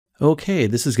Okay,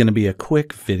 this is going to be a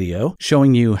quick video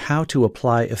showing you how to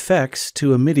apply effects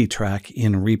to a MIDI track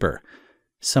in Reaper.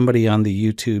 Somebody on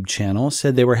the YouTube channel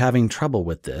said they were having trouble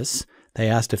with this. They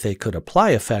asked if they could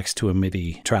apply effects to a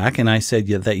MIDI track, and I said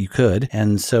that you could,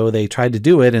 and so they tried to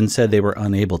do it and said they were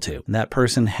unable to. That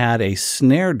person had a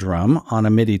snare drum on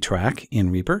a MIDI track in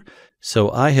Reaper,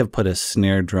 so I have put a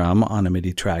snare drum on a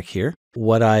MIDI track here.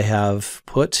 What I have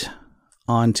put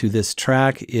onto this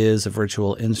track is a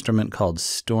virtual instrument called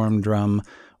Storm Drum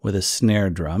with a snare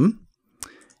drum.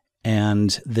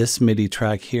 And this MIDI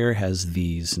track here has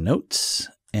these notes,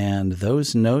 and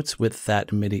those notes with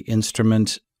that MIDI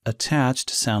instrument attached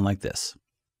sound like this.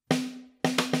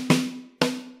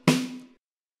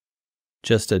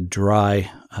 Just a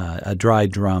dry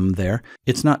drum there.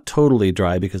 It's not totally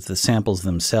dry because the samples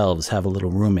themselves have a little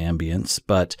room ambience,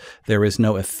 but there is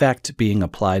no effect being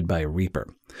applied by Reaper.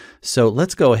 So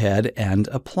let's go ahead and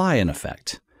apply an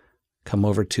effect. Come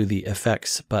over to the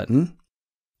Effects button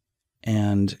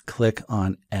and click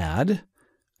on Add.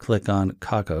 Click on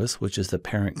Kakos, which is the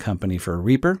parent company for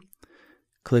Reaper.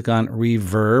 Click on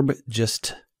ReaVerb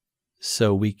just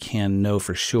so we can know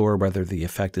for sure whether the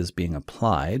effect is being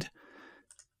applied.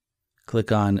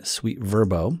 Click on Sweet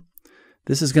Verbo.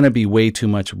 This is going to be way too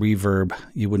much reverb.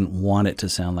 You wouldn't want it to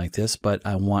sound like this, but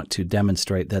I want to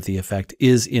demonstrate that the effect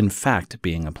is in fact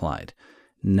being applied.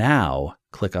 Now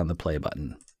click on the play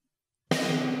button.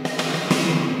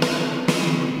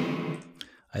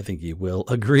 I think you will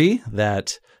agree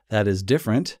that that is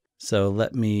different. So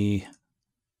let me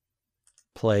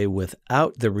play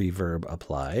without the reverb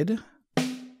applied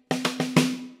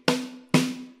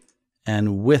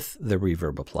and with the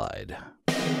reverb applied.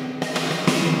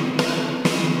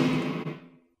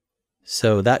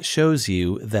 So that shows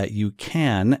you that you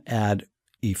can add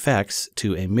effects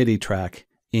to a MIDI track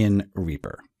in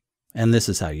Reaper. And this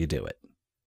is how you do it.